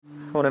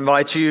I want to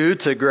invite you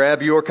to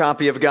grab your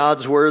copy of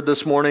God's Word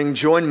this morning.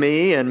 Join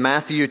me in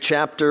Matthew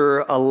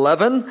chapter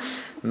 11.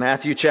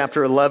 Matthew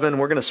chapter 11,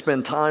 we're going to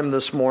spend time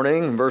this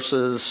morning,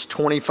 verses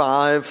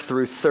 25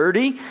 through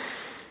 30,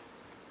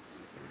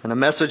 and a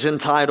message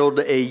entitled,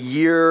 A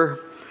Year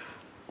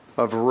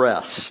of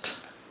Rest.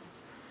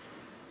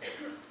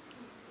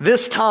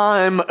 This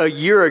time a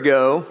year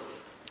ago,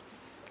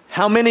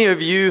 how many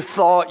of you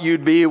thought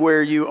you'd be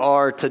where you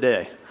are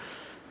today?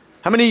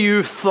 How many of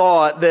you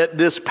thought that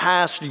this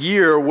past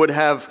year would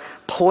have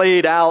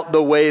played out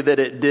the way that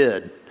it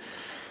did?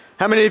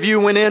 How many of you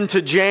went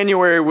into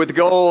January with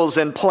goals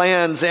and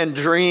plans and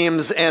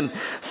dreams and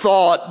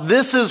thought,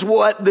 this is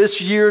what this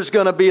year's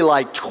going to be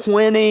like,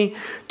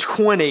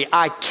 2020.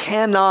 I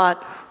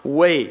cannot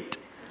wait.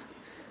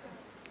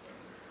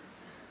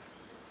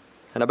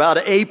 And about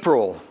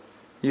April,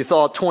 you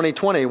thought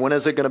 2020, when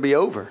is it going to be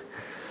over?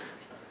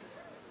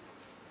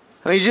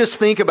 I mean, just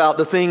think about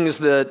the things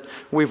that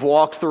we've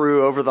walked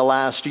through over the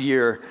last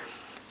year.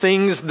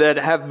 Things that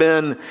have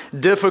been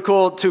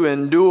difficult to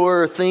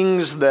endure.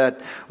 Things that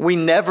we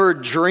never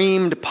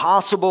dreamed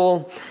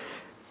possible.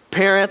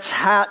 Parents,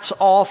 hats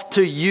off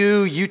to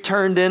you. You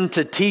turned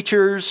into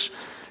teachers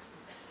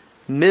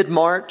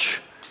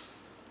mid-March.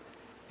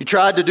 You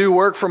tried to do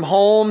work from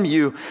home.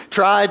 You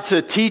tried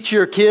to teach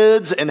your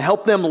kids and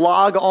help them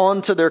log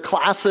on to their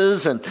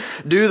classes and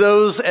do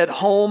those at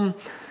home.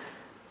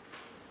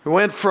 We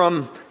went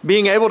from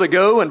being able to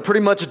go and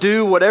pretty much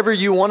do whatever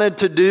you wanted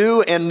to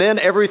do, and then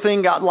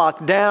everything got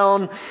locked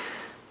down.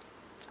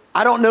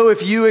 I don't know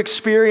if you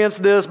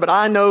experienced this, but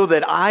I know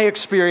that I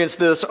experienced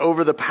this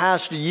over the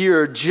past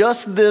year,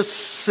 just this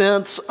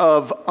sense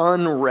of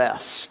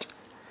unrest.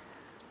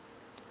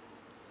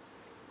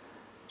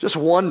 Just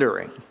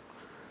wondering,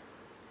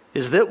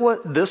 is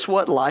this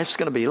what life's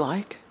going to be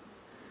like?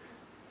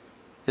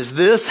 Is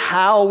this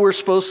how we're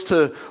supposed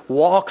to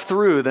walk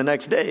through the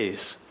next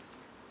days?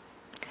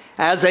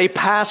 As a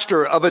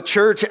pastor of a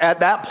church at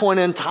that point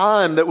in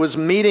time that was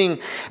meeting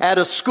at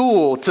a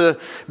school, to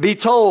be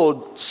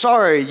told,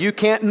 sorry, you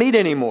can't meet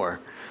anymore.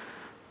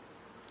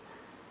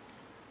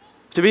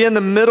 To be in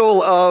the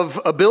middle of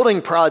a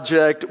building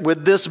project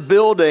with this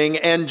building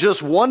and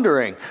just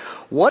wondering,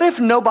 what if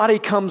nobody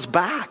comes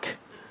back?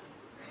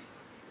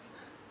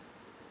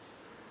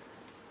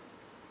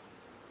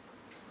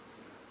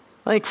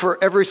 I think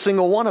for every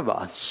single one of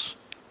us,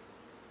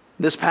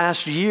 this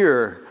past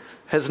year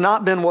has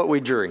not been what we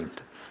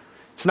dreamed.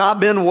 It's not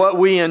been what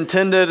we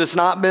intended. It's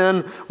not been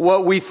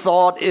what we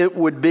thought it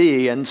would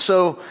be. And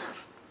so,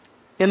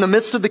 in the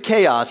midst of the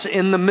chaos,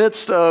 in the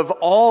midst of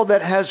all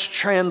that has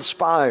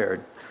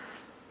transpired,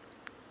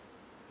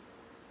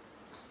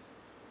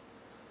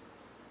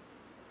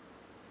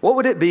 what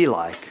would it be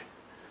like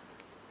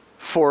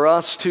for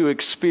us to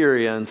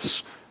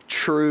experience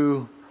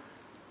true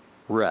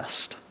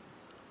rest?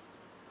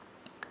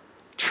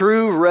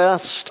 True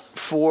rest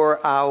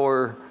for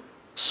our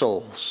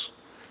souls.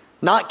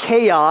 Not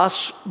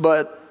chaos,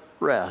 but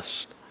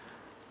rest.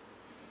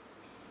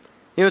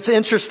 You know, it's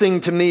interesting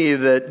to me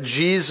that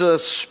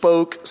Jesus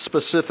spoke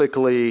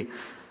specifically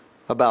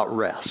about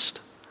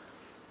rest.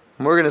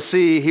 And we're going to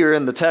see here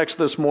in the text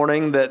this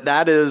morning that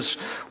that is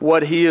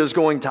what he is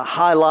going to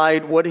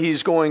highlight, what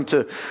he's going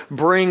to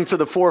bring to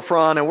the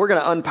forefront, and we're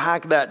going to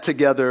unpack that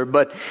together.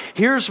 But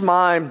here's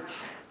my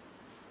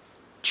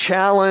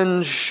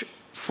challenge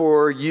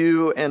for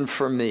you and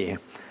for me.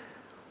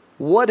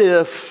 What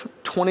if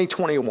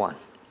 2021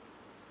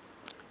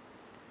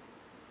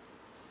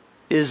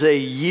 is a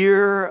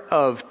year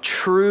of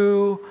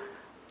true,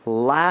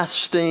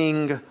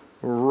 lasting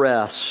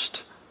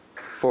rest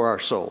for our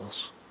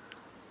souls?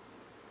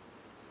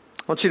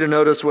 I want you to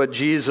notice what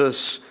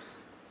Jesus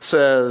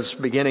says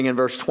beginning in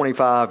verse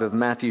 25 of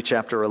Matthew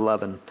chapter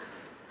 11.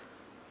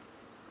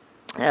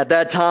 At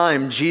that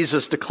time,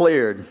 Jesus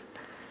declared,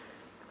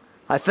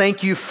 I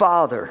thank you,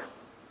 Father,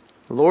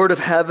 Lord of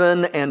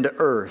heaven and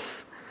earth,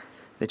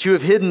 that you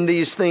have hidden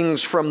these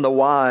things from the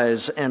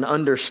wise and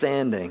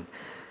understanding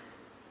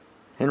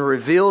and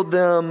revealed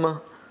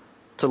them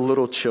to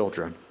little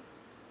children.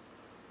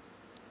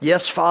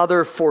 Yes,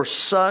 Father, for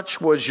such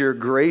was your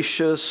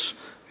gracious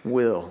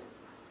will.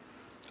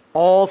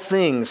 All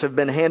things have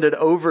been handed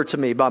over to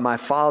me by my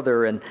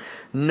Father, and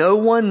no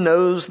one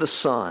knows the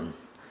Son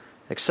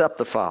except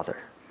the Father,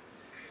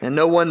 and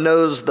no one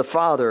knows the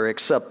Father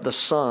except the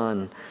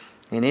Son,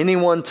 and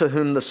anyone to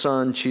whom the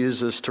Son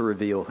chooses to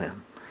reveal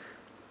him.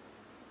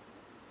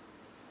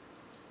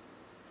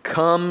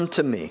 Come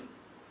to me,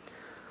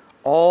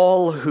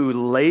 all who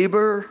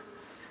labor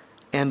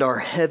and are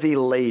heavy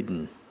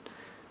laden,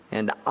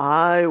 and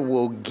I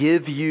will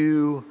give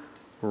you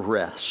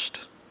rest.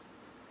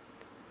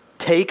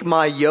 Take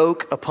my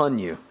yoke upon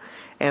you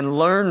and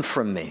learn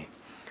from me,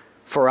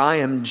 for I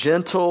am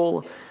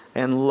gentle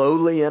and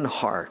lowly in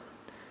heart,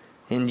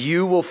 and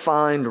you will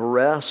find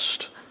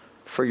rest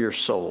for your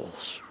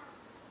souls.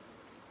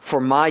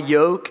 For my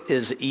yoke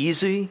is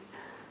easy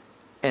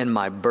and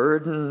my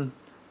burden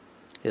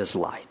is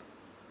light.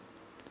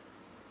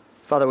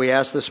 Father, we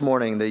ask this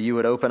morning that you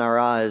would open our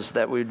eyes,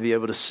 that we would be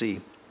able to see.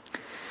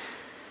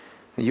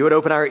 that you would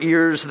open our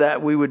ears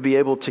that we would be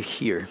able to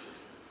hear,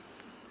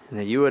 and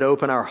that you would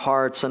open our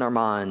hearts and our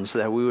minds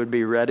that we would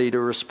be ready to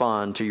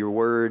respond to your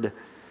word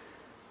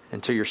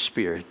and to your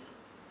Spirit.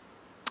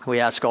 We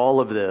ask all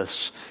of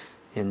this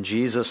in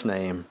Jesus'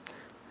 name.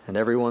 And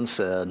everyone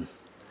said,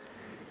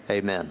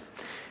 amen.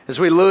 As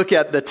we look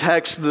at the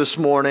text this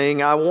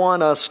morning, I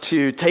want us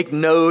to take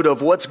note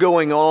of what's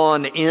going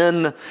on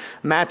in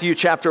Matthew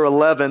chapter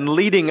 11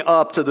 leading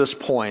up to this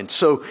point.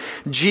 So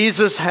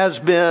Jesus has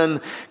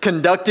been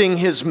conducting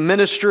his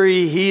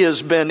ministry. He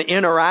has been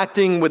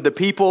interacting with the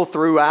people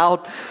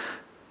throughout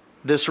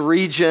this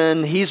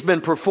region. He's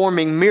been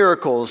performing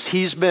miracles.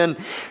 He's been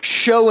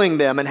showing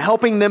them and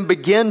helping them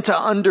begin to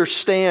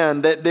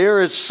understand that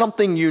there is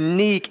something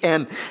unique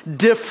and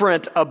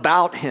different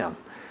about him.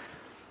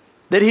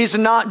 That he's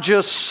not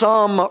just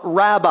some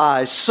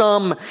rabbi,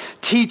 some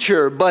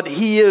teacher, but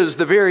he is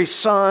the very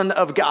Son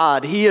of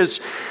God. He is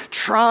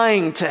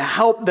trying to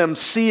help them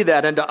see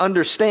that and to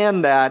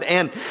understand that,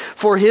 and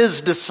for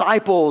his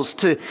disciples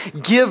to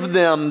give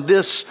them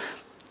this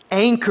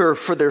anchor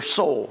for their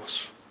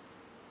souls.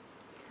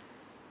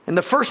 In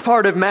the first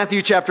part of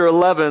Matthew chapter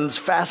 11's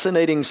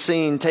fascinating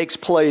scene takes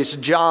place.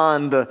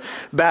 John the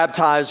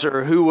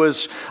baptizer, who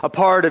was a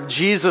part of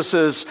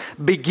Jesus's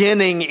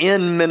beginning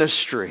in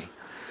ministry,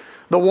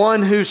 the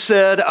one who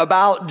said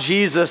about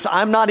Jesus,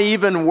 I'm not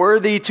even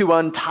worthy to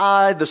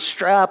untie the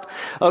strap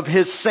of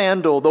his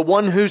sandal. The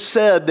one who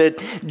said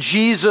that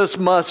Jesus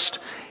must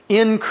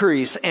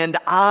increase and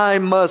I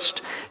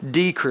must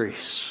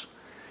decrease.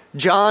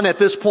 John at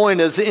this point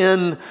is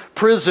in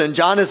prison.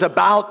 John is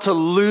about to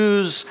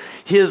lose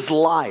his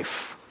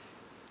life.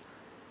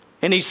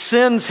 And he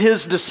sends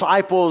his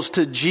disciples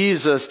to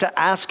Jesus to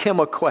ask him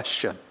a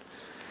question.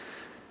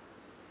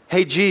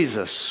 Hey,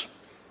 Jesus,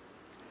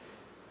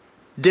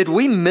 did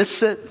we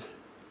miss it?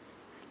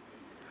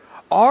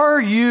 Are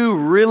you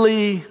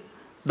really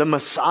the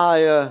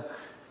Messiah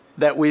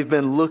that we've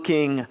been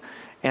looking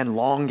and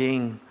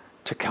longing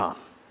to come?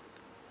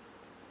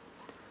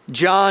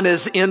 John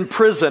is in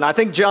prison. I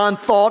think John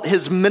thought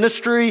his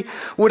ministry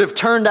would have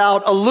turned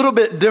out a little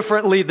bit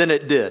differently than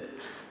it did.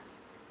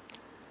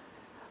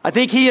 I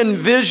think he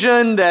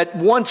envisioned that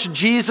once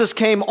Jesus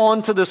came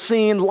onto the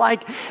scene,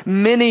 like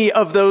many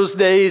of those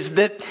days,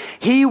 that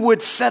he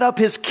would set up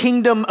his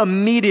kingdom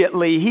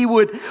immediately. He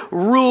would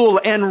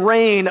rule and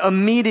reign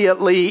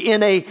immediately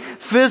in a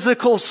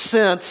physical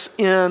sense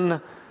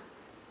in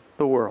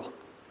the world.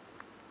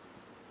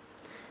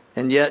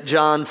 And yet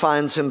John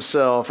finds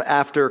himself,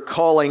 after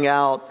calling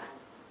out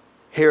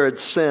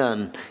Herod's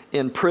sin,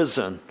 in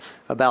prison,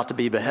 about to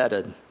be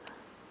beheaded.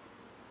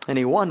 And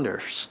he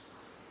wonders,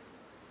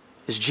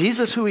 is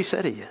Jesus who he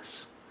said he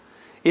is?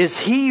 Is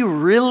he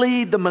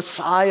really the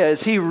Messiah?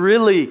 Is he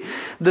really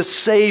the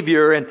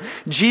Savior? And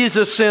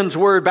Jesus sends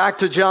word back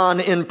to John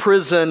in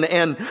prison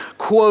and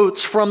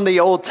quotes from the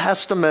Old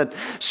Testament,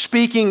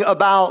 speaking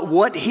about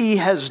what he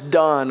has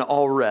done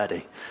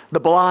already. The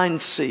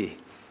blind see,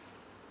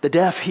 the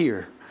deaf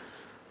hear,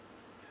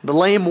 the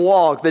lame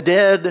walk, the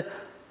dead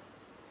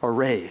are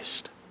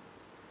raised.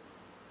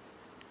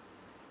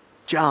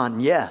 John,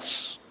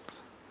 yes,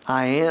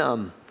 I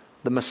am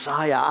the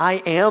Messiah. I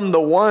am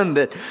the one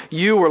that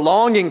you were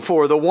longing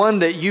for, the one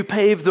that you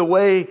paved the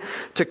way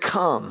to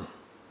come.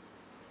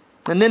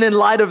 And then in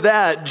light of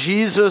that,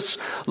 Jesus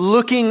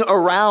looking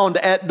around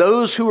at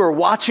those who are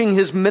watching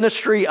his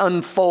ministry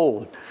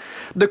unfold.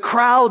 The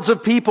crowds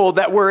of people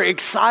that were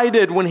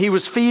excited when he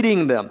was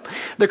feeding them.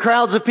 The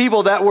crowds of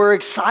people that were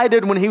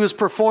excited when he was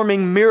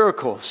performing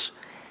miracles.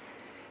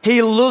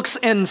 He looks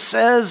and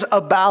says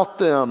about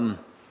them,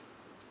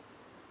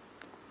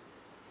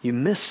 you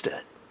missed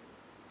it.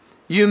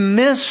 You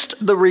missed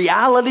the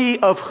reality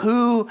of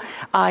who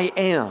I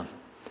am.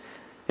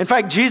 In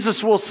fact,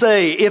 Jesus will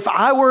say, if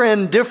I were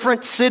in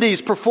different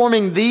cities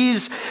performing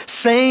these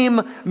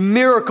same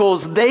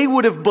miracles, they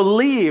would have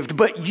believed,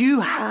 but you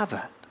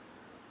haven't.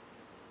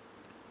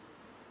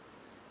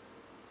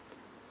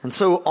 And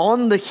so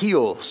on the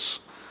heels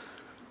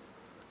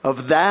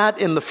of that,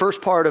 in the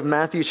first part of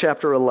Matthew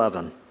chapter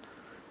 11,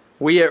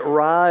 we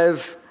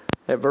arrive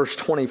at verse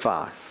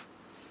 25.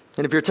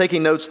 And if you're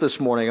taking notes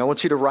this morning, I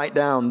want you to write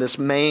down this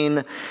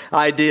main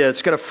idea.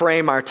 It's going to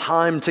frame our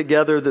time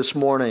together this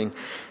morning.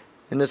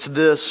 And it's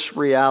this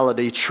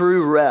reality.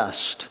 True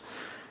rest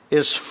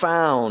is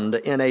found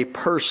in a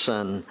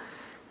person,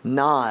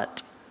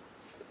 not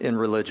in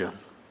religion.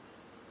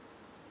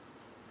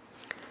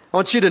 I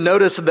want you to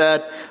notice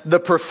that the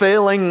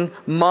prevailing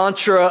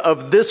mantra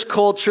of this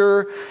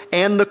culture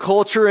and the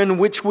culture in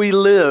which we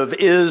live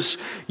is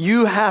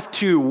you have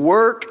to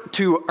work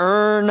to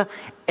earn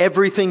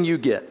everything you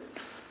get.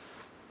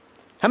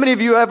 How many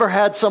of you ever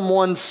had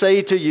someone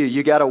say to you,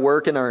 you got to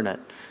work and earn it?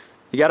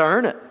 You got to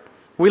earn it.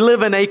 We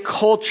live in a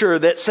culture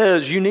that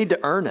says you need to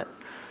earn it.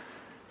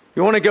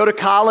 You want to go to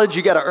college,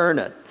 you got to earn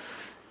it.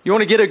 You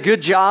want to get a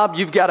good job,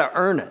 you've got to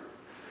earn it.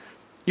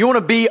 You want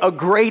to be a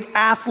great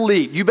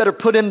athlete, you better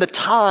put in the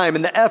time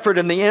and the effort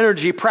and the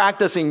energy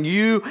practicing.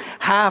 You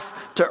have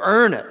to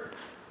earn it.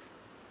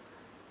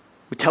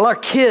 We tell our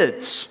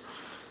kids,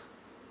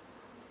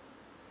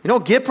 You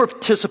don't get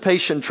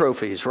participation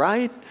trophies,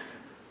 right?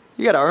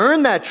 You got to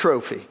earn that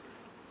trophy.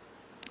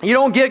 You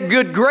don't get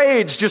good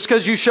grades just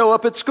because you show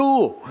up at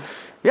school.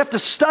 You have to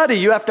study.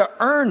 You have to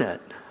earn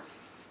it.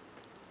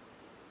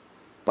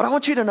 But I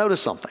want you to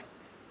notice something.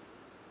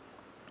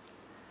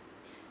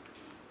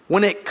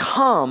 When it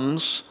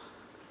comes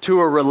to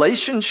a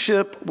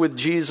relationship with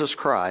Jesus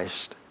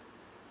Christ,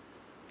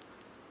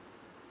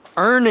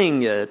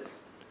 earning it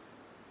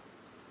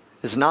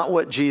is not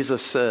what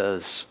Jesus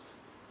says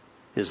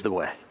is the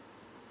way. I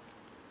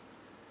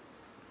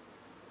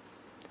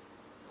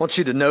want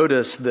you to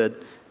notice that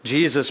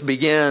Jesus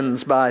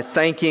begins by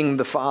thanking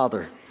the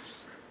Father.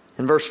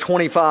 In verse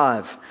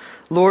 25,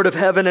 Lord of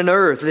heaven and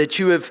earth, that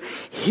you have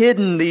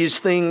hidden these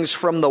things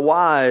from the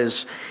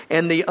wise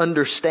and the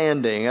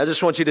understanding. I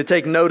just want you to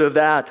take note of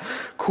that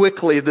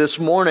quickly this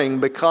morning,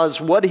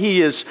 because what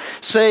he is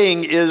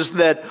saying is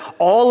that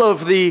all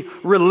of the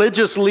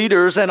religious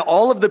leaders and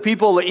all of the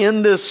people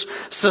in this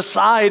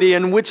society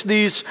in which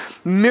these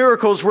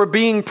miracles were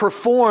being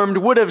performed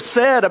would have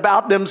said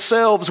about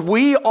themselves,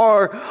 we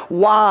are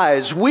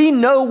wise. We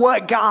know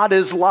what God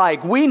is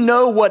like. We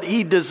know what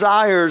he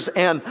desires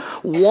and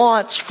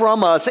wants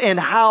from us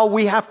and how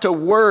we have to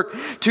work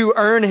to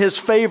earn his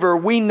favor.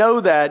 We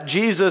know that.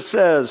 Jesus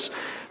says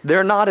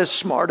they're not as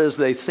smart as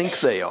they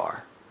think they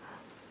are.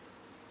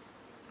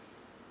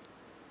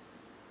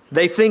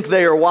 They think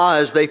they are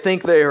wise. They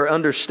think they are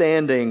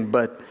understanding.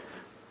 But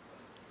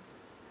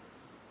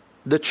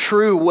the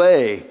true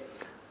way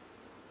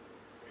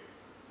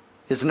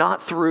is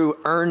not through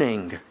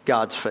earning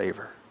God's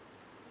favor.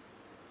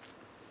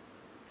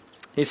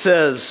 He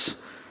says,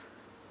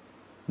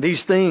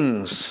 these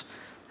things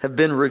have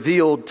been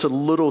revealed to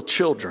little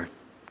children.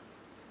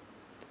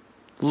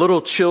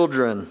 Little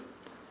children,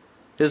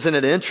 isn't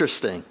it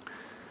interesting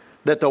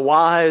that the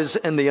wise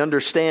and the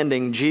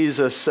understanding,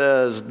 Jesus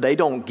says, they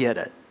don't get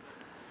it.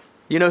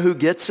 You know who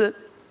gets it?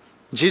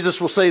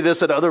 Jesus will say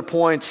this at other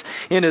points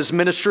in his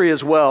ministry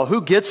as well.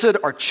 Who gets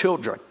it are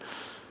children.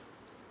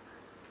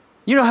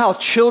 You know how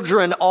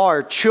children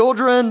are.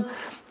 Children,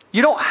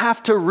 you don't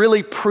have to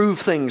really prove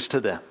things to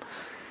them.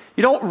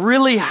 You don't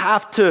really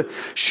have to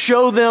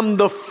show them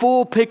the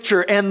full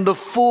picture and the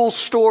full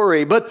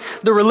story. But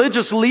the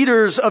religious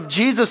leaders of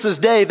Jesus'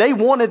 day, they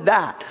wanted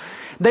that.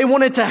 They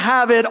wanted to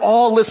have it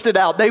all listed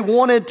out. They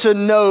wanted to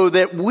know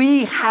that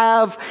we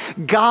have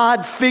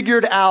God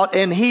figured out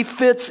and he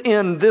fits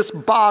in this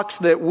box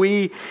that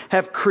we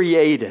have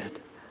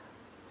created.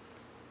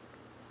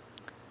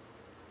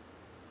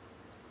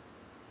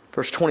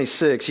 Verse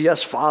 26,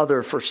 yes,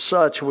 Father, for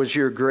such was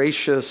your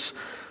gracious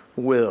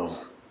will.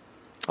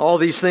 All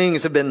these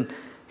things have been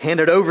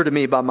handed over to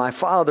me by my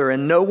Father,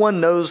 and no one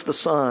knows the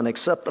Son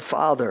except the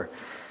Father.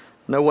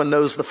 No one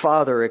knows the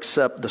Father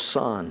except the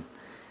Son,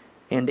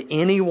 and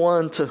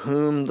anyone to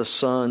whom the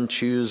Son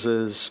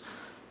chooses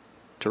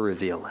to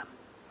reveal him.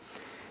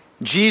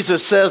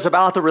 Jesus says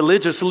about the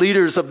religious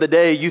leaders of the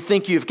day, you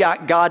think you've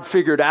got God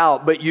figured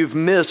out, but you've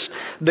missed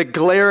the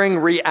glaring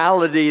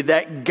reality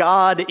that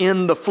God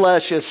in the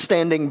flesh is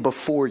standing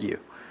before you.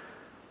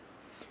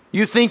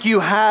 You think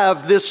you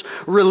have this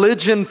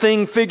religion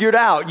thing figured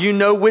out. You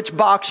know which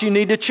box you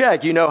need to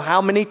check. You know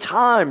how many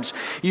times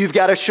you've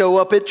got to show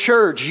up at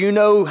church. You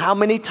know how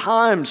many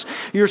times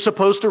you're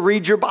supposed to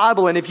read your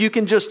Bible. And if you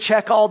can just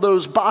check all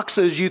those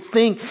boxes, you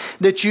think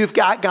that you've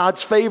got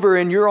God's favor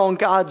and you're on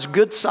God's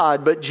good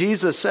side. But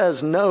Jesus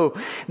says, no,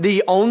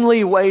 the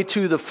only way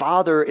to the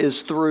Father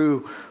is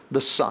through the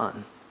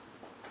Son.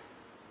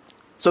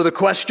 So the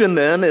question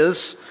then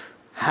is,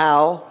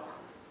 how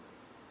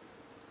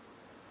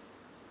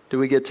do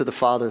we get to the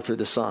Father through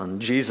the Son?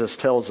 Jesus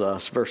tells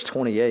us, verse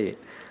 28,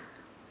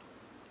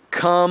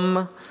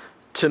 come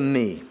to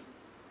me,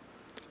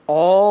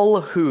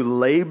 all who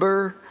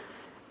labor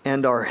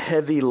and are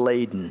heavy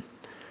laden,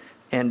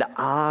 and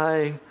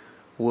I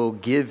will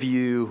give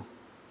you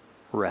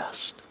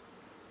rest.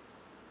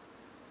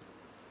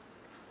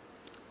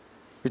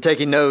 If you're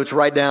taking notes,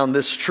 write down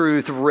this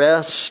truth: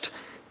 rest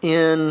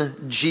in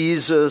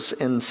Jesus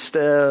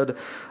instead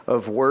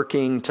of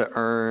working to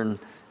earn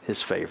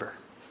his favor.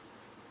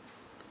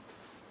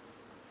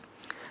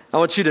 I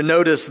want you to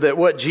notice that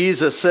what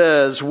Jesus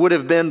says would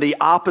have been the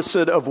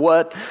opposite of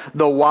what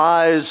the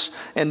wise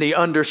and the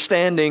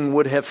understanding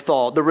would have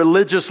thought. The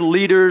religious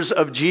leaders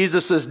of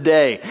Jesus'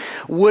 day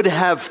would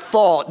have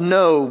thought,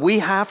 no, we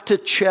have to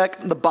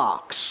check the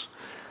box.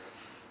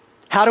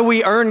 How do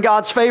we earn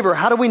God's favor?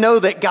 How do we know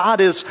that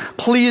God is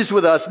pleased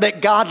with us,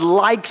 that God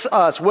likes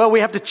us? Well,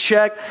 we have to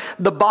check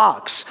the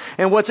box.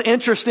 And what's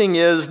interesting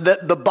is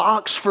that the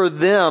box for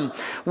them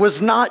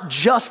was not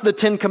just the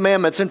Ten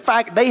Commandments. In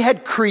fact, they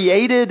had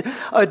created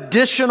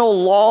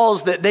additional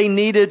laws that they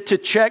needed to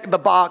check the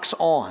box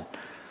on.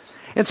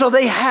 And so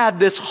they had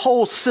this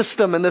whole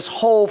system and this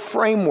whole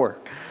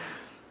framework.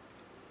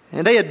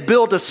 And they had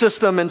built a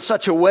system in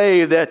such a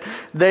way that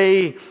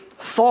they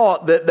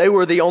thought that they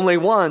were the only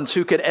ones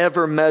who could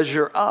ever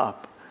measure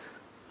up.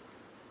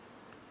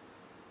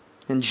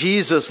 And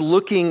Jesus,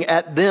 looking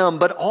at them,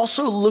 but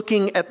also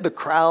looking at the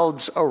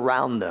crowds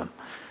around them,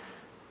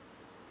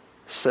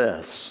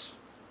 says,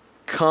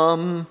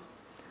 "Come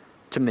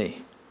to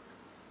me,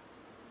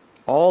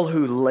 all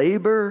who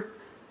labor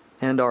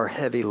and are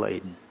heavy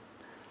laden."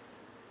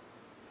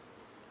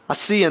 I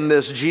see in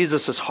this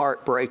Jesus'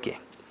 heart breaking.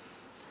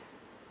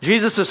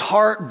 Jesus'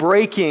 heart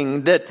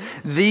breaking that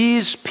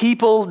these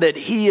people that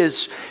he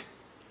is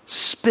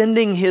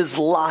spending his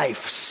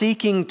life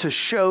seeking to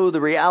show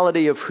the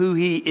reality of who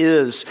he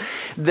is,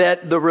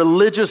 that the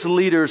religious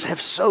leaders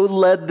have so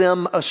led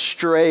them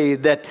astray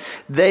that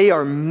they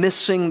are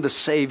missing the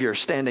Savior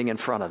standing in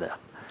front of them.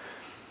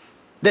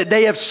 That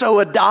they have so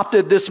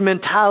adopted this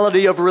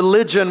mentality of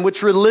religion,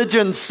 which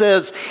religion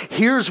says,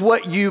 here's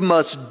what you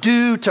must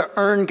do to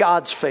earn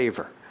God's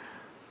favor.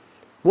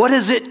 What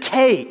does it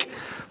take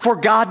for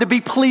God to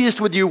be pleased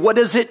with you? What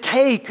does it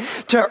take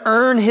to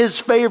earn his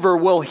favor?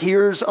 Well,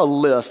 here's a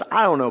list.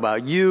 I don't know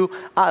about you.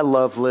 I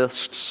love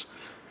lists.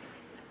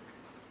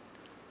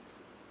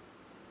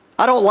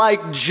 I don't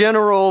like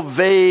general,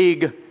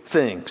 vague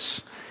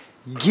things.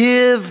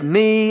 Give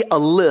me a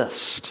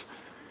list.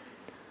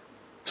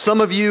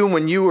 Some of you,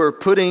 when you were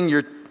putting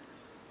your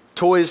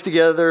toys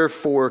together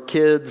for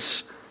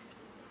kids,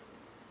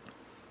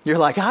 you're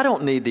like, I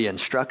don't need the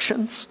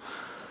instructions.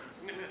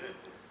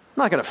 I'm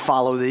not going to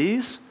follow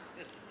these.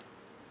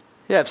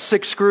 You have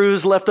 6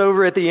 screws left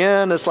over at the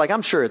end. It's like,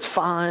 I'm sure it's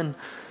fine.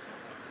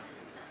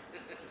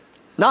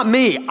 Not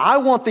me. I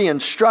want the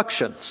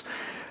instructions.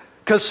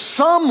 Because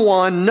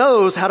someone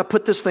knows how to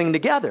put this thing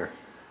together.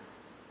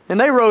 And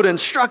they wrote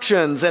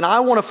instructions, and I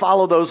want to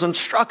follow those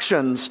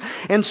instructions.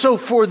 And so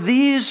for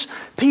these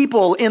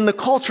people in the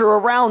culture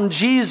around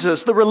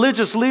Jesus, the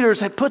religious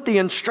leaders had put the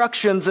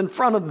instructions in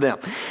front of them.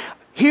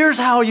 Here's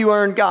how you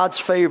earn God's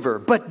favor.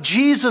 But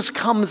Jesus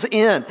comes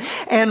in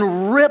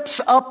and rips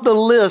up the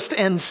list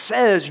and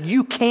says,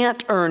 you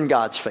can't earn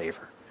God's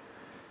favor.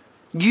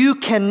 You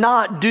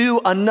cannot do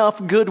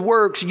enough good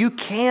works. You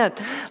can't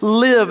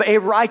live a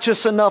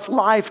righteous enough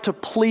life to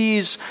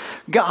please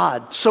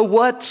God. So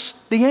what's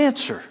the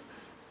answer?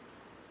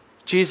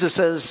 Jesus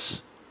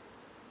says,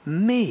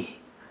 me.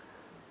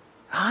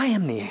 I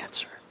am the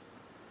answer.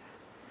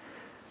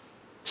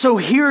 So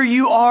here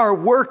you are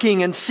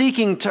working and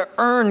seeking to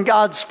earn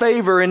God's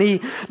favor, and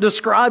he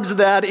describes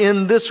that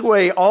in this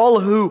way: all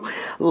who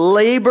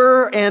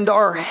labor and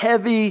are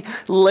heavy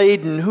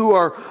laden, who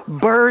are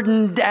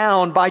burdened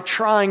down by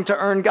trying to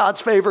earn God's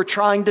favor,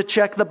 trying to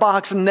check the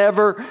box,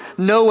 never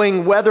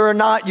knowing whether or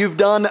not you've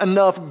done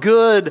enough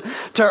good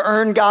to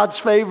earn God's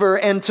favor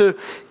and to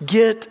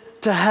get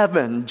to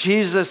heaven.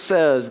 Jesus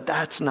says,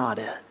 that's not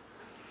it.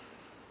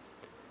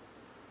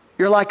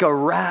 You're like a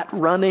rat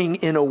running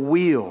in a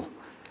wheel.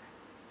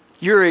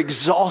 You're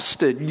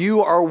exhausted.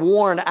 You are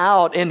worn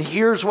out. And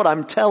here's what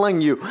I'm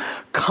telling you.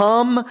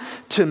 Come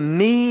to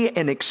me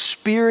and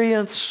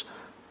experience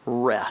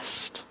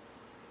rest.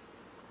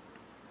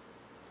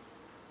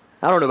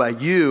 I don't know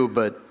about you,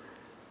 but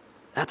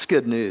that's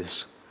good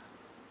news.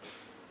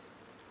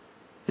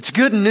 It's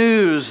good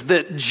news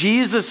that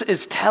Jesus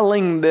is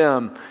telling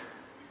them,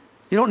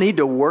 you don't need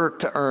to work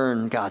to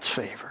earn God's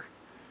favor.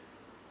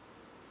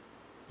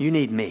 You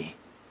need me.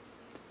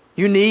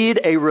 You need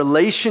a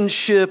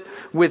relationship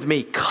with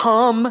me.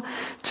 Come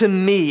to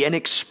me and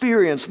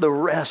experience the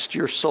rest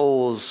your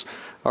souls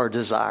are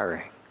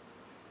desiring.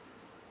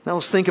 Now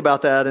let's think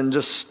about that in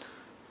just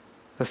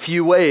a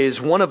few ways.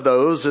 One of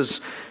those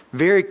is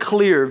very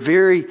clear,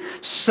 very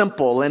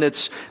simple, and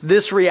it's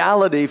this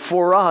reality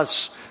for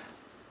us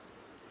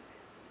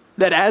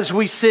that as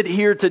we sit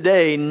here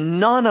today,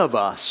 none of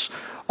us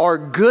are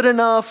good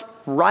enough,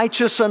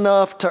 righteous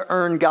enough to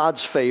earn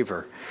God's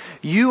favor.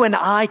 You and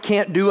I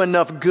can't do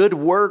enough good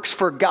works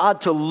for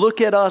God to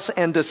look at us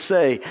and to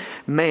say,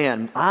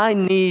 man, I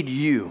need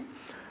you.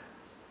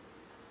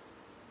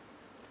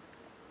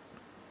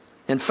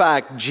 In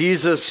fact,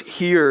 Jesus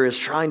here is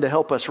trying to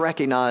help us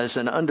recognize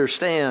and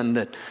understand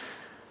that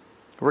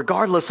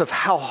regardless of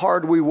how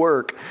hard we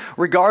work,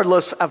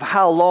 regardless of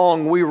how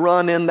long we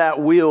run in that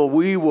wheel,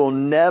 we will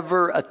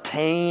never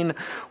attain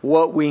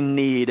what we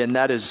need, and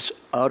that is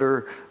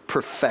utter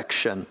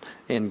perfection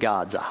in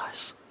God's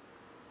eyes.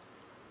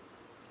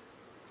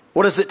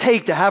 What does it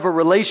take to have a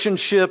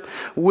relationship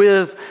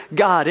with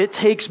God? It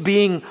takes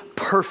being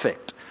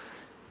perfect.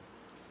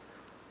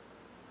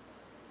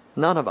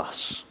 None of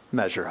us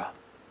measure up.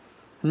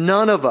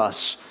 None of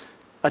us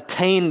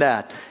attain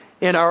that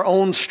in our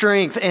own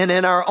strength and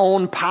in our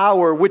own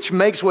power, which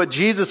makes what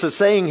Jesus is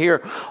saying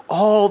here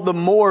all the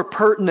more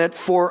pertinent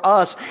for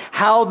us.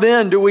 How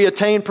then do we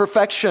attain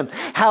perfection?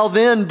 How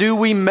then do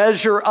we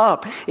measure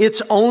up?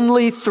 It's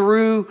only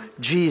through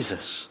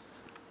Jesus.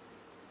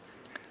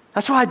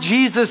 That's why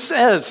Jesus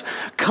says,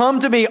 come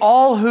to me,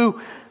 all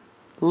who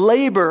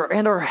labor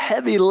and are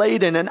heavy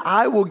laden, and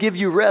I will give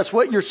you rest.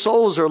 What your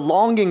souls are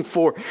longing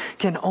for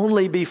can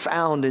only be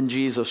found in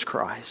Jesus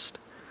Christ.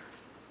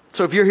 It's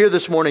So if you're here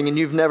this morning and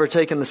you've never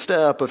taken the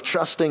step of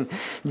trusting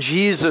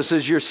Jesus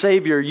as your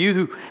Savior,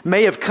 you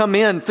may have come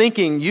in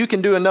thinking you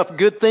can do enough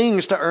good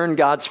things to earn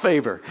God's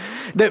favor.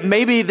 That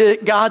maybe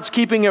that God's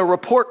keeping a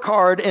report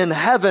card in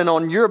heaven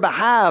on your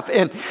behalf,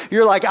 and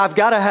you're like, I've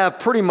got to have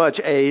pretty much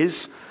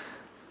A's.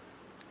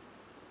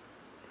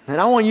 And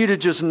I want you to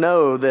just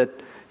know that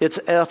it's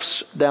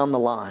F's down the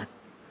line.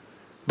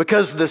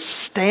 Because the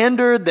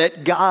standard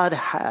that God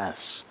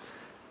has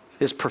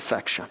is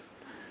perfection.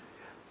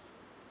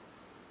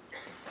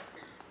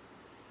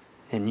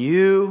 And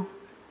you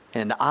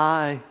and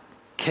I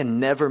can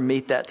never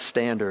meet that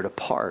standard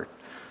apart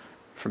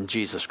from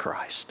Jesus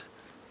Christ.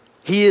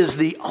 He is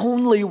the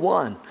only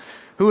one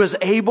who is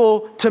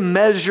able to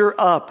measure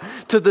up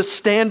to the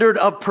standard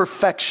of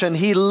perfection.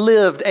 He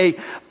lived a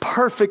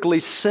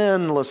perfectly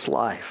sinless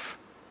life.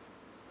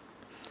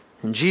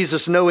 And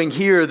Jesus, knowing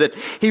here that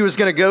he was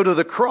going to go to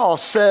the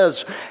cross,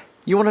 says,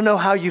 you want to know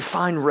how you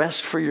find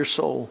rest for your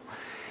soul?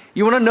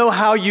 You want to know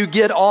how you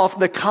get off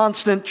the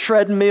constant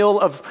treadmill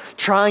of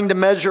trying to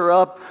measure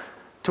up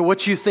to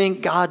what you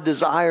think God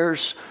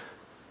desires?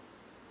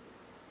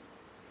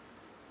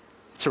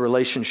 It's a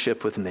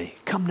relationship with me.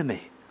 Come to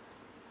me.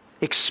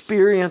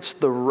 Experience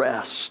the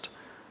rest.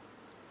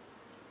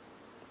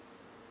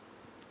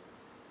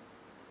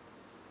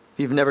 If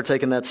you've never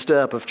taken that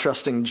step of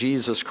trusting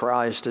Jesus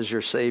Christ as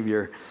your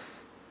Savior,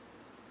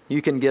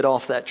 you can get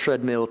off that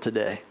treadmill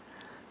today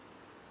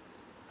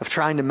of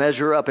trying to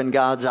measure up in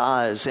God's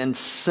eyes and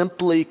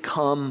simply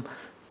come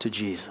to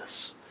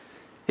Jesus.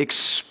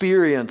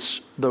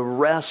 Experience the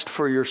rest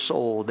for your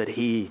soul that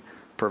He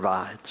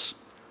provides.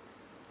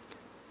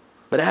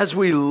 But as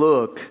we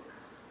look,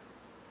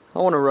 I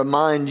want to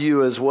remind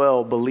you as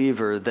well,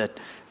 believer, that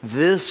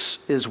this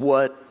is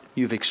what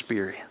you've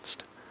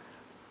experienced.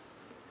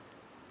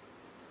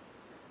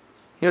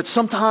 You know, it's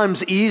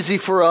sometimes easy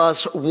for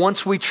us,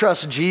 once we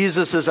trust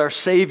Jesus as our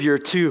Savior,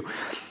 to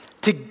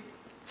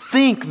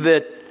think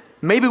that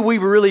maybe we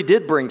really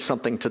did bring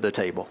something to the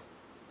table.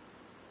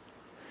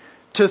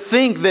 To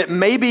think that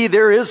maybe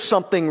there is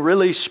something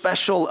really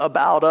special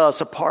about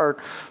us apart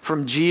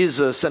from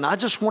Jesus. And I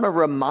just want to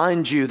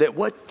remind you that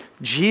what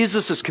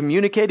Jesus is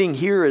communicating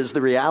here is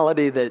the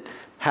reality that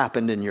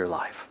happened in your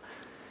life.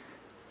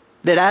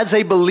 That as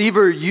a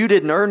believer, you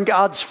didn't earn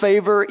God's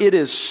favor. It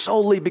is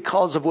solely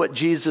because of what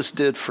Jesus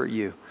did for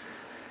you.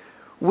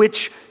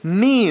 Which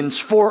means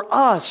for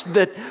us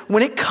that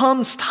when it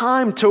comes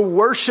time to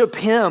worship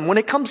Him, when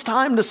it comes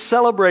time to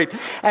celebrate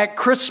at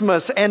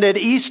Christmas and at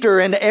Easter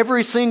and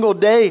every single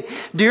day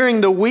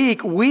during the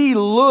week, we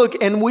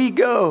look and we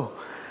go,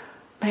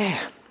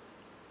 man,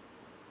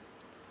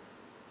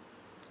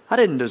 I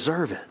didn't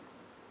deserve it.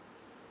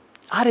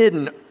 I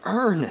didn't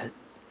earn it.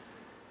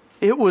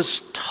 It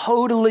was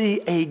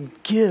totally a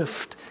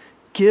gift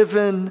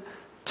given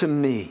to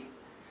me.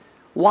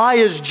 Why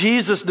is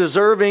Jesus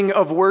deserving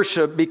of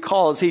worship?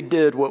 Because He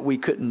did what we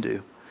couldn't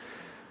do.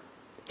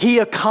 He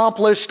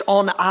accomplished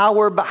on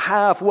our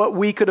behalf what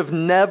we could have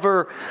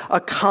never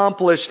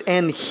accomplished.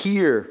 And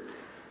here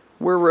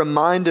we're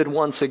reminded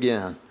once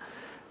again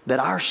that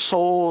our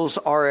souls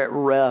are at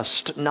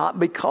rest, not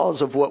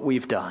because of what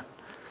we've done,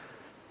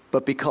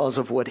 but because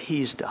of what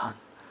He's done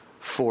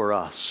for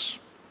us.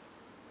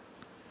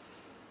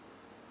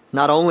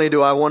 Not only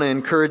do I want to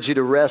encourage you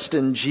to rest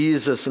in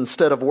Jesus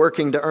instead of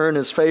working to earn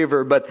His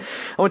favor, but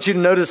I want you to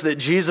notice that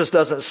Jesus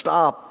doesn't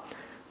stop.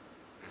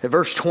 At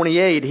verse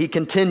 28, He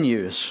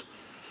continues.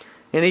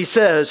 And He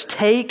says,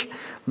 "Take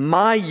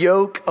my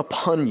yoke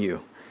upon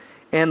you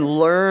and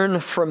learn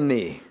from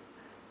me.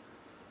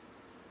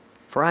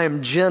 For I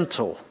am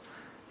gentle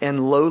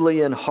and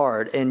lowly in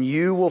heart, and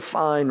you will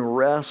find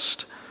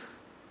rest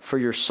for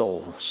your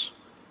souls.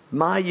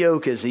 My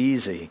yoke is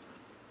easy,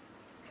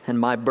 and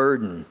my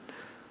burden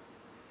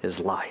is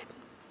light."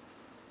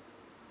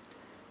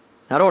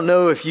 I don't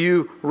know if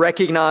you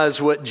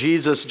recognize what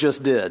Jesus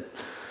just did,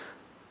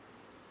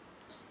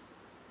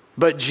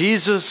 but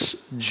Jesus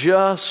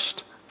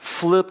just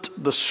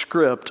flipped the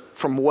script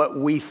from what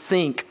we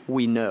think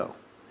we know.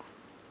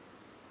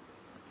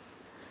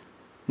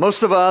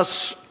 Most of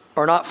us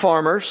are not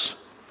farmers.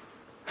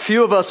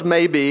 Few of us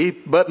may be,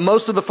 but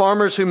most of the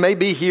farmers who may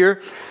be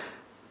here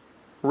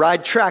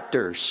ride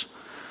tractors.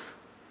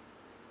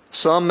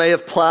 Some may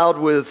have plowed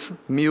with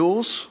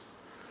mules.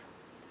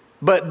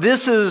 But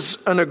this is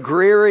an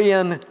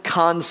agrarian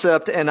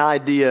concept and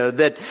idea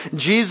that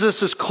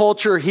Jesus'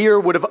 culture here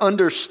would have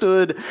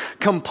understood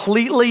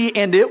completely,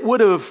 and it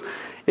would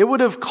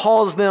have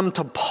caused them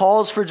to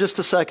pause for just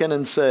a second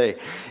and say,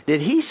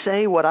 did He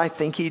say what I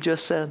think He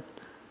just said?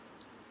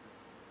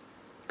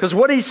 Because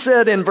what He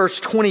said in verse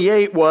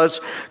 28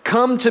 was,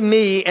 "Come to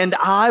me and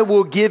I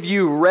will give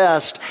you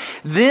rest."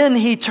 Then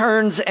He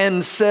turns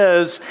and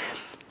says,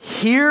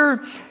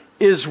 here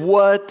is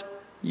what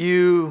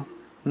you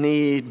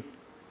need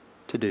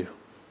to do.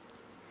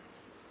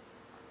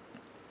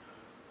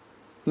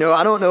 No,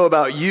 I don't know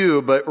about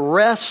you, but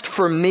rest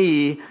for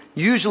me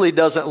usually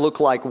doesn't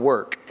look like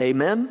work.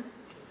 Amen?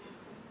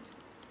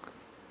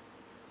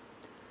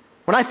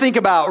 When I think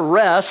about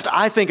rest,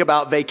 I think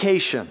about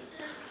vacation.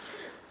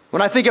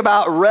 When I think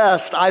about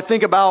rest, I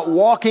think about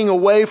walking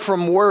away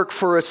from work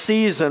for a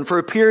season, for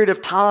a period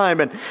of time,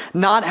 and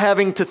not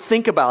having to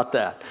think about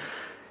that.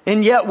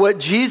 And yet what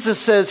Jesus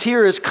says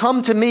here is,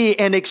 come to me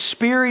and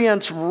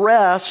experience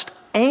rest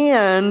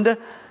and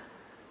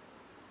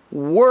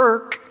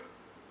work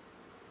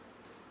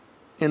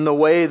in the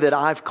way that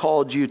I've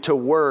called you to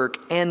work,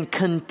 and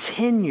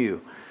continue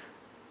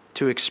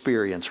to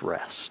experience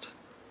rest.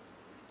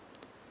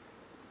 I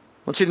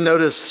want you to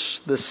notice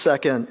the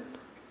second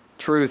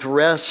truth: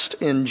 rest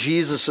in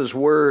Jesus'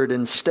 word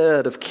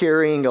instead of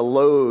carrying a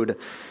load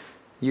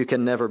you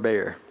can never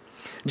bear.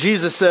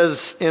 Jesus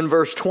says in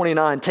verse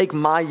 29, take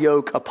my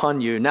yoke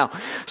upon you. Now,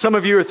 some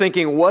of you are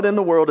thinking, what in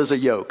the world is a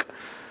yoke?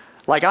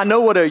 Like, I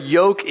know what a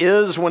yoke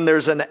is when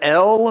there's an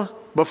L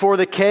before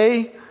the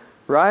K,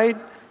 right?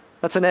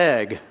 That's an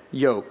egg,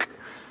 yolk.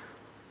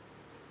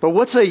 But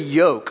what's a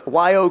yoke?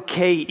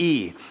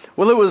 Y-O-K-E.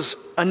 Well, it was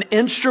an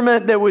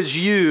instrument that was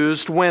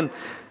used when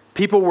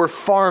people were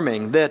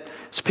farming.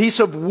 It's a piece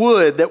of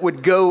wood that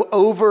would go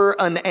over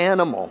an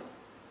animal.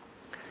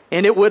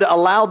 And it would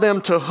allow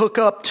them to hook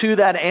up to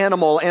that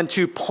animal and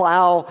to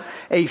plow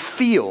a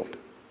field.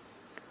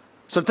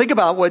 So think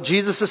about what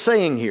Jesus is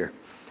saying here.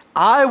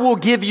 I will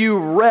give you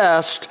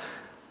rest,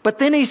 but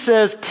then he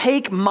says,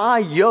 take my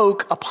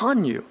yoke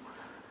upon you.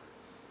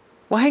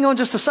 Well, hang on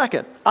just a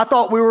second. I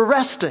thought we were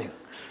resting.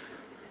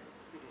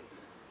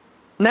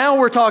 Now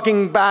we're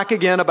talking back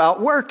again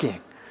about working.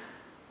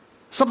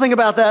 Something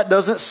about that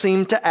doesn't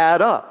seem to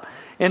add up.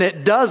 And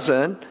it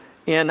doesn't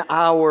in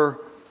our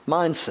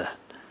mindset.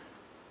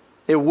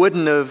 It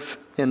wouldn't have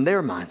in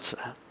their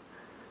mindset.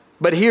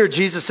 But here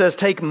Jesus says,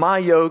 take my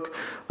yoke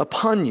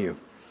upon you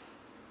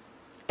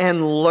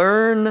and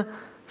learn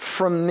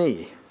from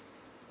me.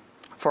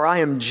 For I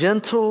am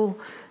gentle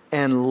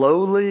and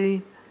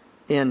lowly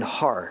in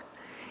heart.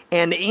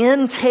 And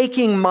in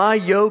taking my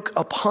yoke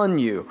upon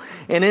you,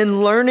 and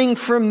in learning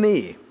from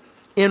me,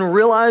 in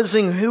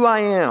realizing who I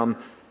am,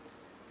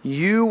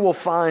 you will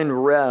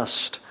find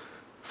rest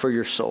for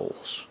your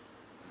souls.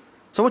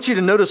 So I want you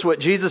to notice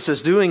what Jesus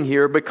is doing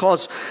here,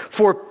 because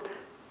for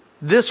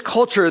this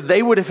culture,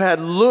 they would have had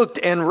looked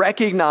and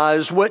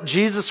recognized what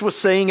Jesus was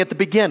saying at the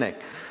beginning.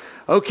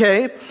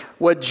 Okay,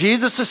 what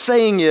Jesus is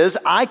saying is,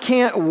 I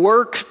can't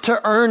work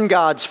to earn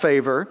God's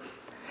favor.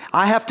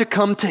 I have to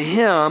come to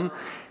Him.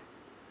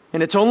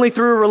 And it's only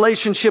through a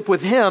relationship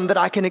with Him that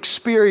I can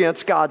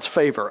experience God's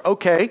favor.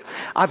 Okay,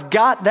 I've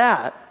got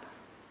that.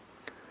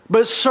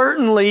 But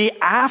certainly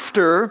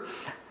after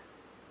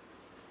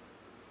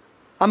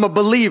I'm a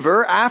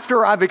believer,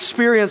 after I've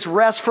experienced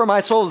rest for my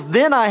souls,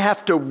 then I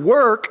have to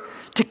work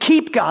to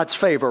keep God's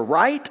favor,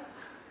 right?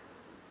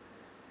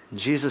 And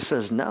Jesus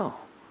says no.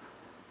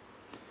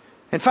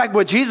 In fact,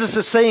 what Jesus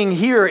is saying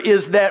here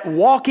is that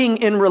walking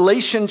in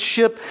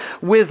relationship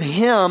with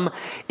Him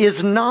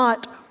is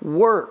not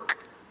work.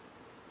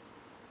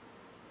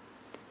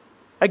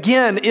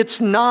 Again,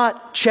 it's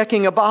not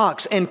checking a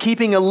box and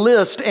keeping a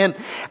list and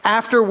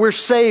after we're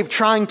saved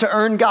trying to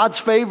earn God's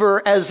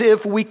favor as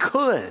if we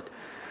could.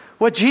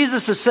 What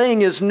Jesus is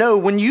saying is, no,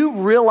 when you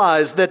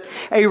realize that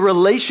a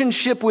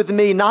relationship with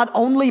me not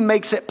only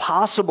makes it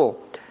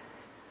possible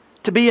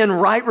to be in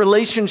right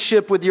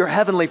relationship with your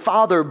Heavenly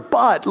Father,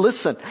 but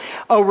listen,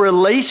 a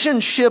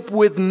relationship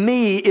with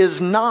me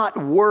is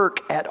not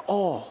work at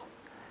all.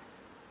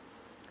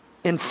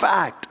 In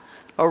fact,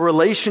 a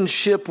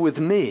relationship with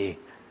me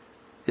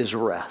is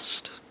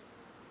rest.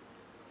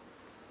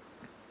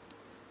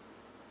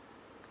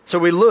 So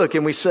we look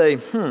and we say,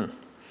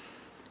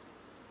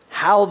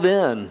 how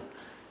then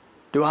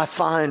do I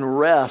find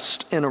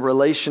rest in a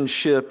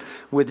relationship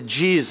with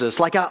Jesus?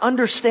 Like, I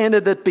understand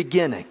it at the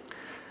beginning.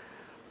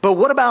 But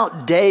what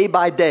about day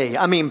by day?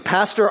 I mean,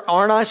 Pastor,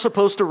 aren't I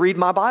supposed to read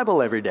my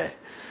Bible every day?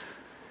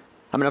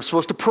 I mean, I'm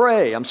supposed to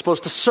pray. I'm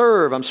supposed to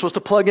serve. I'm supposed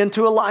to plug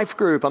into a life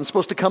group. I'm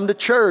supposed to come to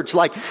church.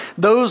 Like,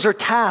 those are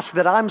tasks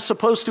that I'm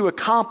supposed to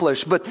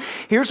accomplish. But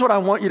here's what I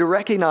want you to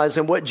recognize,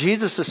 and what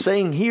Jesus is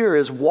saying here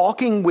is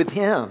walking with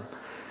Him,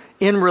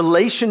 in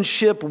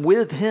relationship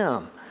with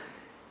Him,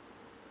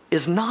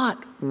 is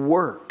not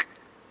work.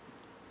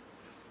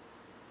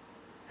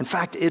 In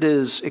fact, it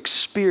is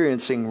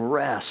experiencing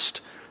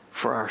rest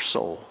for our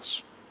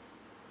souls.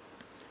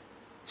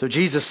 So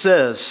Jesus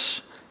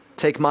says,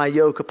 take my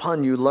yoke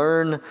upon you,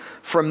 learn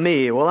from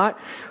me. Well, I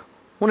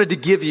wanted to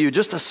give you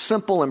just a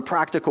simple and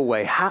practical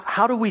way.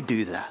 How do we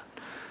do that?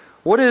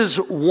 What is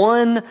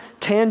one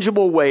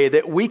tangible way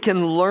that we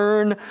can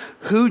learn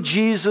who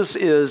Jesus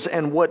is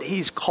and what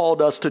He's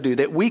called us to do,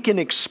 that we can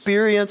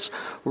experience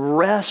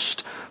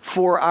rest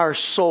for our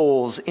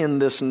souls in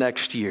this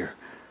next year?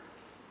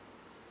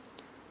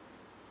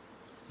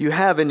 You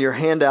have in your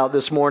handout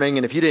this morning,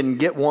 and if you didn't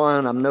get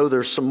one, I know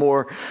there's some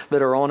more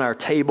that are on our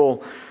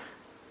table.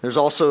 There's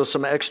also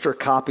some extra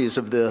copies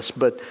of this,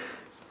 but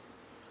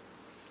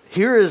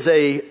here is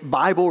a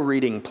Bible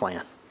reading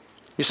plan.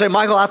 You say,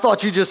 Michael, I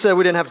thought you just said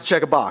we didn't have to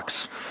check a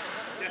box.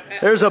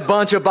 There's a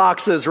bunch of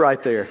boxes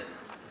right there.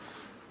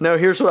 No,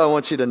 here's what I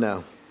want you to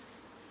know.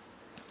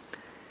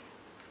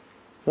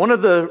 One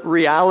of the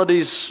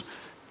realities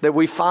that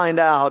we find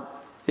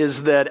out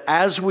is that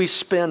as we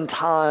spend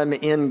time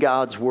in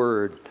God's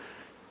Word,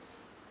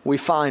 we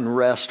find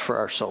rest for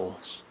our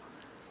souls.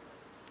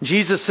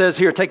 Jesus says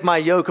here, take my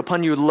yoke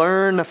upon you,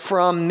 learn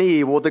from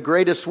me. Well, the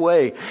greatest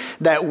way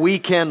that we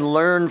can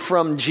learn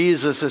from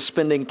Jesus is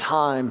spending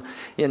time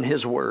in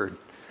His Word.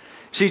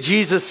 See,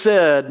 Jesus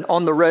said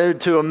on the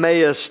road to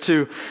Emmaus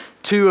to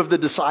two of the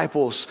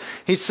disciples,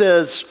 He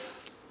says,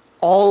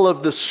 all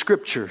of the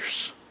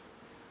Scriptures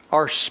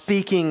are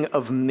speaking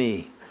of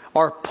me,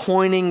 are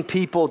pointing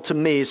people to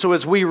me. So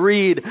as we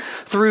read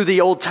through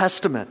the Old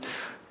Testament,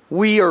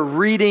 we are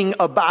reading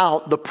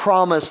about the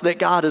promise that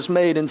God has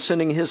made in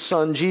sending His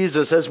Son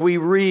Jesus. As we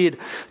read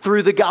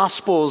through the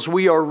Gospels,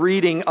 we are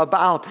reading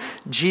about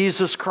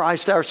Jesus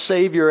Christ, our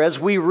Savior. As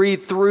we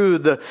read through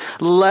the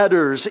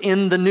letters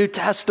in the New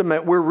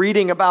Testament, we're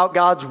reading about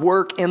God's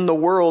work in the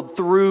world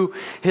through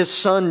His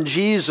Son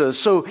Jesus.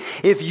 So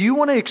if you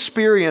want to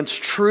experience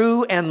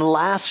true and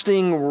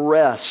lasting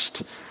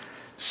rest,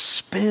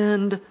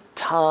 spend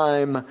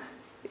time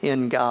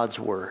in God's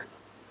Word.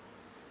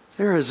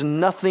 There is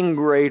nothing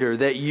greater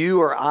that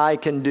you or I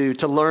can do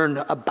to learn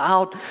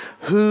about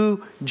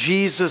who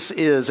Jesus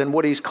is and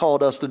what He's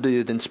called us to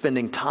do than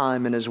spending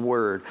time in His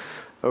Word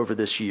over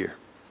this year.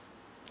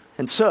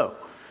 And so,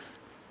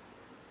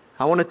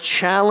 I want to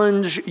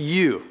challenge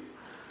you.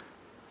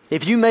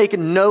 If you make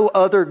no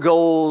other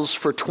goals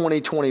for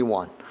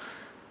 2021,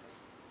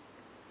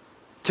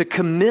 to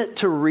commit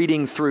to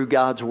reading through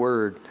God's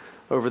Word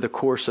over the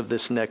course of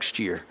this next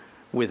year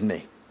with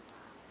me.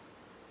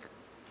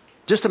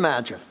 Just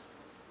imagine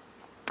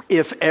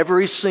if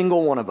every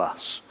single one of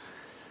us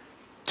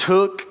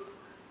took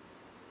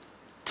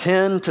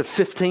 10 to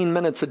 15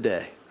 minutes a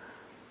day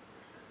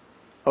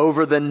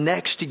over the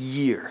next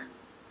year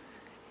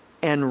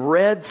and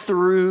read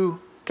through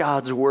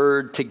God's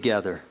Word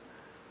together.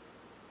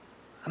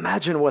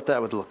 Imagine what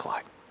that would look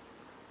like.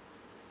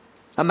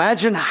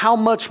 Imagine how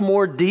much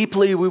more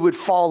deeply we would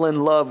fall in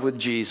love with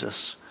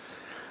Jesus.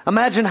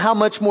 Imagine how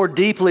much more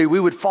deeply we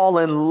would fall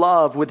in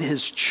love with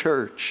His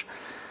church.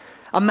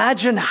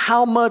 Imagine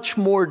how much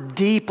more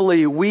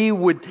deeply we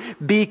would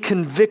be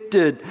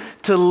convicted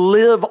to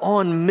live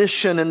on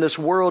mission in this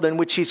world in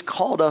which He's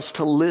called us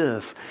to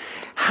live.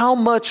 How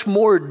much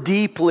more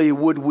deeply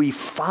would we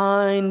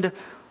find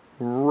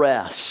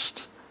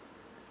rest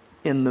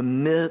in the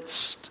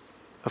midst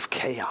of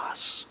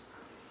chaos?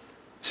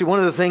 See, one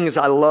of the things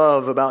I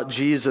love about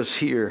Jesus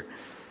here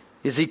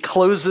is He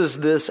closes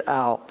this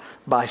out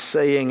by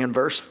saying in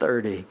verse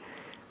 30,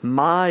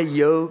 my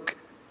yoke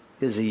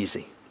is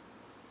easy.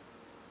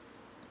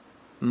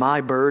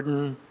 My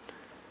burden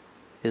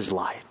is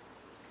light.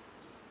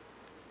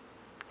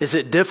 Is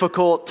it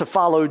difficult to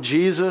follow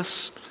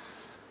Jesus?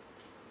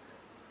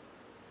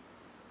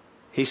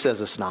 He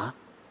says it's not.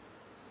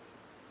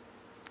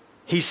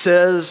 He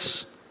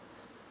says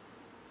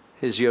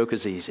His yoke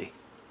is easy.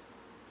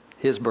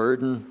 His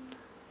burden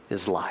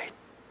is light.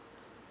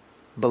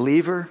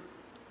 Believer,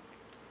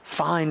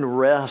 find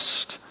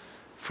rest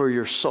for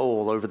your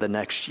soul over the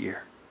next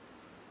year.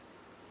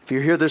 If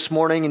you're here this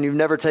morning and you've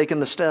never taken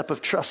the step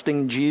of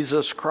trusting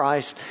Jesus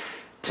Christ,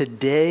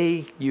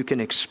 today you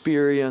can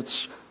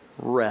experience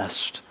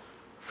rest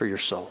for your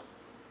soul.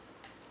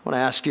 I want to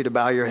ask you to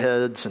bow your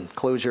heads and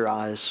close your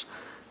eyes.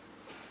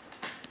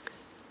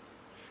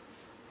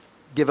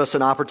 Give us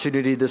an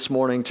opportunity this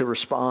morning to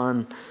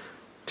respond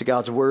to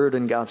God's Word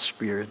and God's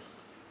Spirit.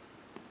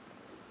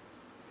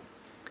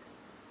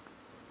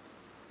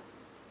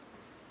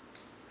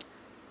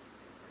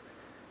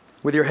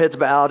 With your heads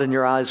bowed and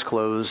your eyes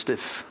closed,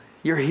 if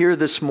you're here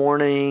this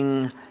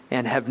morning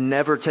and have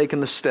never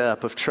taken the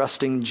step of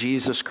trusting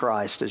Jesus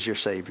Christ as your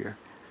Savior,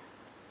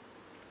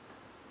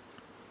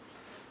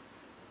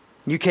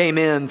 you came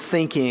in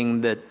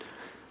thinking that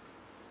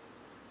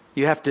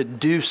you have to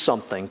do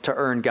something to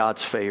earn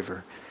God's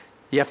favor.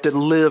 You have to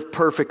live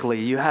perfectly.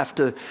 You have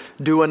to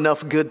do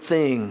enough good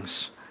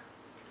things.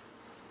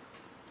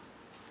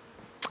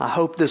 I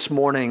hope this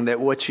morning that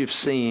what you've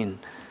seen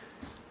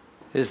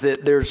is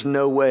that there's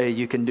no way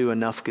you can do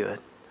enough good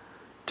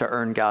to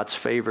earn God's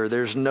favor.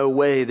 There's no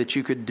way that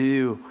you could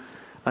do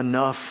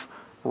enough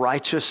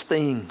righteous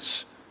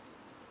things.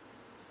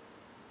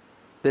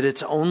 That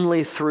it's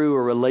only through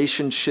a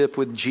relationship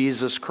with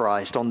Jesus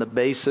Christ on the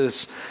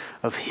basis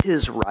of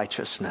His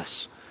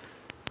righteousness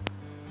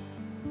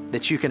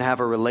that you can have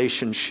a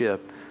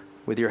relationship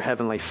with your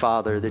Heavenly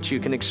Father, that you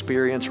can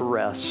experience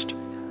rest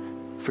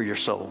for your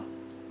soul.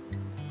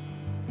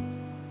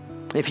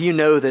 If you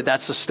know that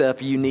that's a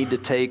step you need to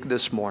take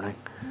this morning,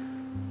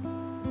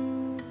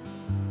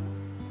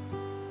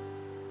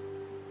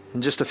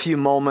 in just a few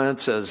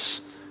moments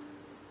as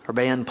our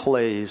band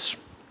plays,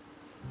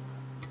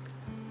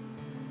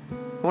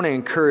 I want to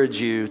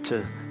encourage you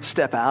to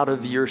step out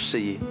of your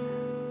seat,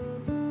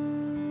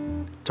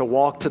 to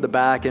walk to the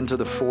back into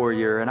the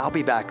foyer, and I'll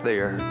be back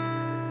there.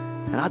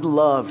 And I'd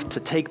love to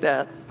take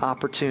that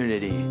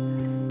opportunity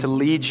to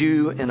lead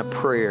you in a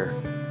prayer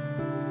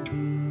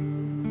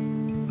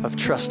of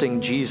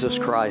trusting Jesus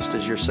Christ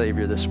as your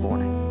Savior this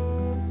morning.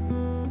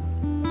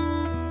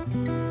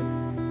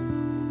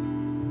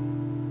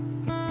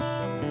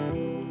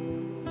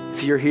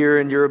 if you're here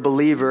and you're a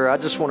believer, I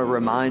just want to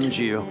remind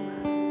you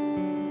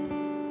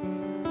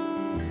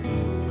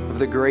of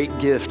the great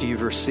gift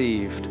you've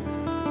received,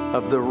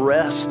 of the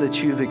rest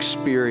that you've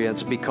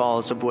experienced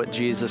because of what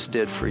Jesus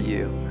did for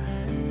you.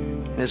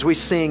 And as we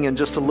sing in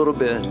just a little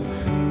bit,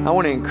 I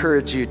want to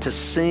encourage you to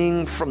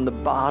sing from the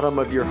bottom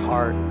of your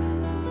heart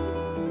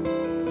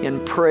in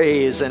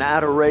praise and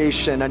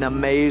adoration and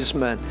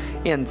amazement,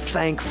 in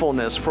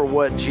thankfulness for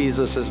what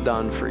Jesus has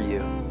done for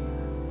you.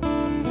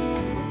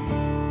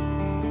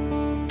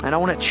 And I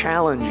want to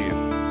challenge you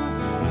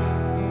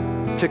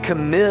to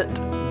commit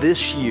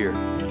this year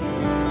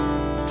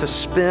to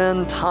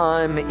spend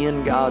time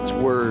in God's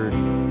Word,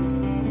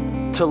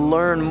 to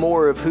learn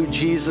more of who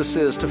Jesus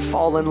is, to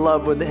fall in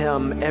love with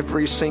Him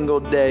every single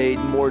day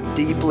more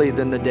deeply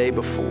than the day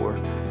before.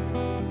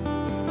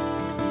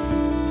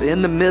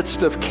 In the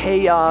midst of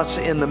chaos,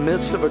 in the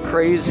midst of a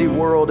crazy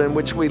world in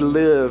which we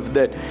live,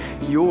 that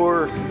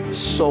your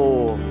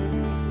soul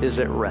is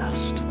at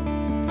rest.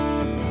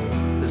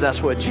 Because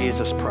that's what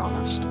Jesus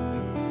promised.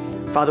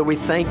 Father, we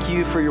thank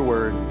you for your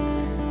word.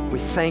 We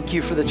thank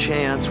you for the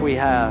chance we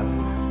have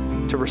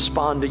to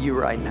respond to you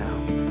right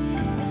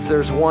now. If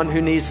there's one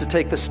who needs to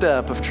take the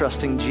step of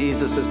trusting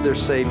Jesus as their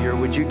Savior,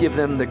 would you give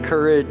them the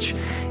courage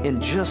in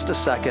just a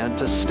second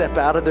to step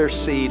out of their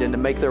seat and to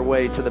make their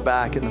way to the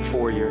back in the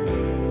foyer?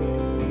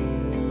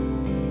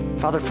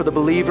 Father, for the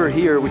believer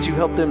here, would you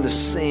help them to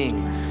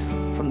sing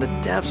from the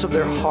depths of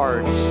their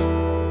hearts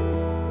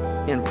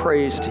in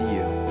praise to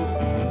you?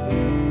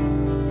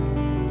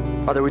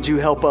 Father, would you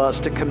help us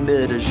to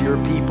commit as your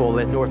people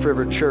at North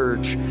River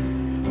Church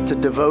to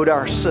devote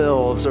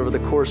ourselves over the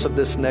course of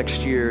this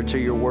next year to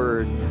your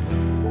word,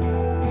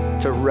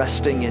 to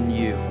resting in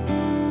you.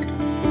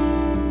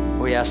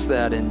 We ask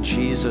that in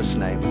Jesus'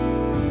 name.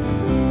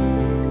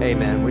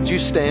 Amen. Would you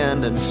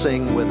stand and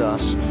sing with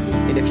us?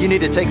 And if you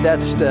need to take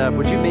that step,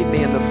 would you meet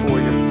me in the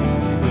foyer?